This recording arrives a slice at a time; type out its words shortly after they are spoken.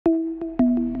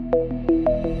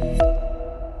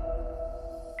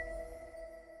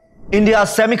India's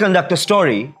semiconductor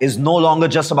story is no longer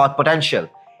just about potential.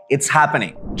 It's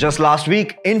happening. Just last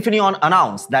week, Infineon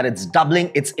announced that it's doubling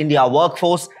its India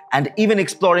workforce and even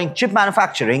exploring chip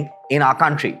manufacturing in our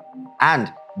country.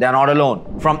 And they're not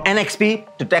alone. From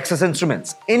NXP to Texas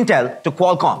Instruments, Intel to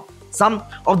Qualcomm, some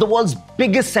of the world's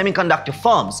biggest semiconductor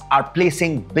firms are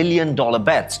placing billion-dollar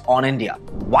bets on India.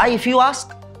 Why, if you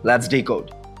ask? Let's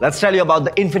decode. Let's tell you about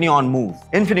the Infineon move.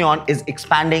 Infineon is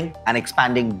expanding and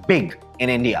expanding big in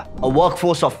India. A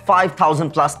workforce of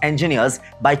 5,000 plus engineers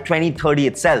by 2030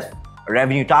 itself. A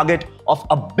revenue target of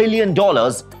 $1 billion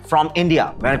from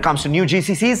India. When it comes to new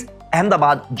GCCs,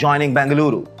 Ahmedabad joining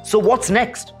Bengaluru. So what's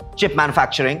next? Chip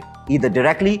manufacturing, either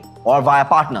directly or via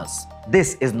partners.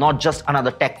 This is not just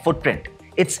another tech footprint.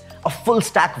 It's a full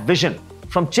stack vision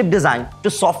from chip design to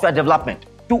software development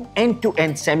to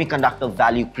end-to-end semiconductor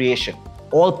value creation.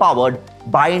 All powered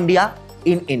by India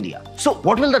in India. So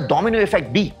what will the domino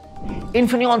effect be?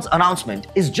 Infineon's announcement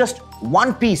is just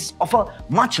one piece of a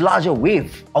much larger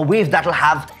wave. A wave that will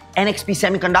have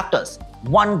NXP Semiconductors,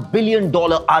 $1 billion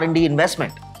R&D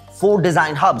investment, 4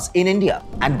 design hubs in India.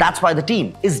 And that's why the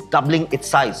team is doubling its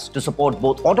size to support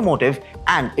both automotive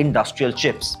and industrial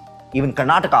chips. Even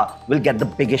Karnataka will get the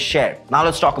biggest share. Now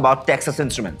let's talk about Texas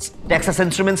Instruments. Texas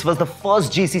Instruments was the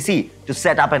first GCC to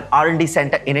set up an R&D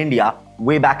center in India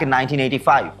way back in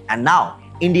 1985. And now,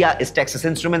 India is Texas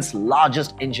Instruments'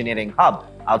 largest engineering hub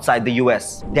outside the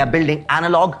US. They are building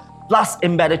analog plus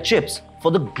embedded chips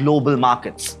for the global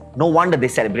markets. No wonder they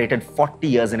celebrated 40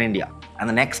 years in India. And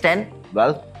the next 10,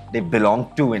 well, they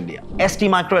belong to India.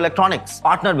 STMicroelectronics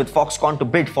partnered with Foxconn to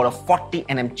bid for a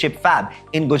 40nm chip fab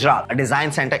in Gujarat, a design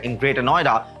center in Greater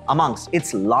Noida, amongst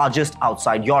its largest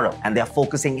outside Europe. And they are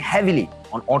focusing heavily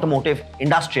on automotive,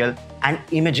 industrial, and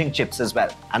imaging chips as well.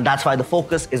 And that's why the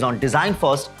focus is on design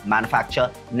first,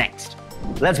 manufacture next.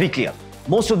 Let's be clear,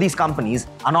 most of these companies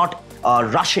are not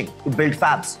rushing to build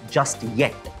fabs just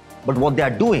yet. But what they are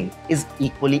doing is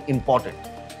equally important.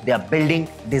 They are building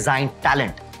design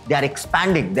talent. They are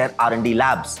expanding their R&D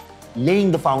labs,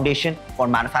 laying the foundation for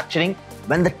manufacturing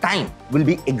when the time will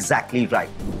be exactly right.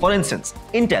 For instance,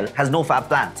 Intel has no fab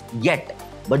plans yet,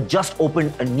 but just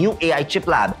opened a new AI chip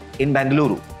lab in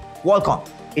Bengaluru. Qualcomm,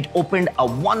 it opened a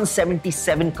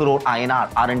 177 crore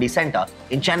INR R&D center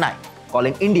in Chennai,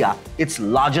 calling India its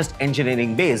largest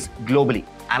engineering base globally.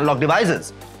 Analog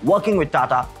Devices, working with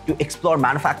Tata to explore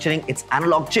manufacturing its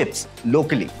analog chips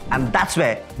locally. And that's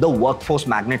where the workforce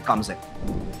magnet comes in.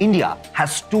 India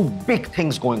has 2 big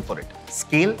things going for it: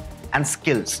 scale and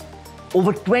skills.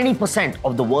 Over 20%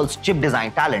 of the world's chip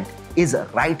design talent is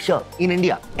right here in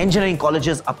India. Engineering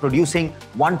colleges are producing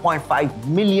 1.5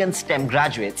 million STEM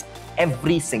graduates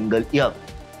every single year.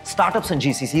 Startups and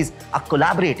GCCs are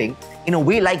collaborating in a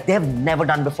way like they have never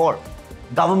done before.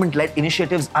 Government-led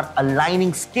initiatives are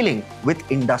aligning skilling with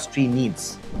industry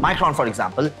needs. Micron, for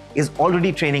example, is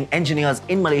already training engineers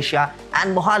in Malaysia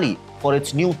and Mohali for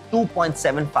its new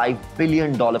 $2.75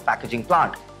 billion packaging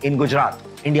plant in Gujarat,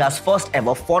 India's first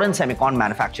ever foreign semicon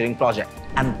manufacturing project.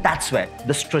 And that's where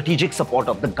the strategic support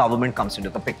of the government comes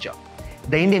into the picture.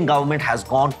 The Indian government has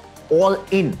gone all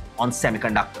in on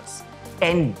semiconductors.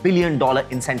 $10 billion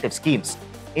incentive schemes,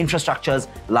 infrastructures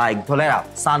like Dholera,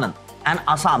 Sanand, and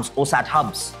Assam's OSAT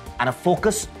hubs, and a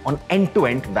focus on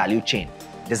end-to-end value chain.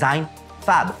 Design,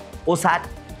 fab, OSAT,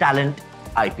 talent,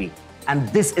 IP. And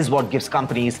this is what gives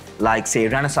companies like, say,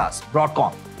 Renesas,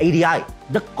 Broadcom, ADI,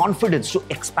 the confidence to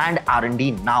expand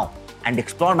R&D now and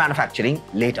explore manufacturing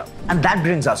later. And that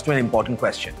brings us to an important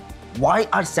question. Why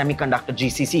are semiconductor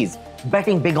GCCs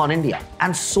betting big on India?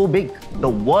 And so big, the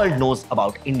world knows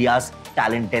about India's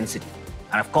talent density.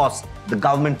 And of course, the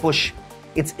government push.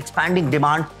 It's expanding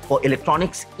demand for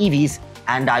electronics, EVs,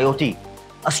 and IoT.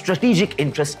 A strategic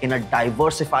interest in a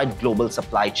diversified global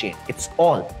supply chain. It's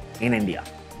all in India.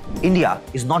 India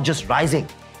is not just rising,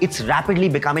 it's rapidly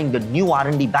becoming the new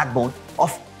R&D backbone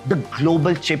of the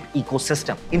global chip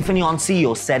ecosystem. Infineon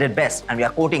CEO said it best, and we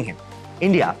are quoting him.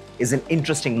 India is an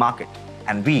interesting market,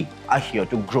 and we are here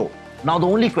to grow. Now, the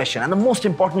only question, and the most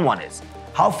important one, is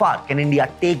how far can India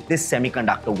take this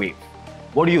semiconductor wave?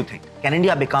 What do you think? Can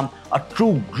India become a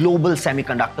true global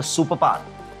semiconductor superpower?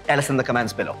 Tell us in the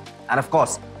comments below. And of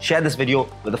course, share this video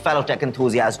with a fellow tech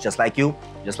enthusiast just like you,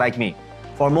 just like me.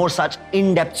 For more such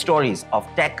in-depth stories of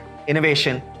tech,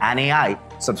 innovation, and AI,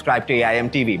 subscribe to AIM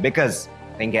TV, because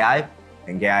think AI,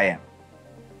 think AIM.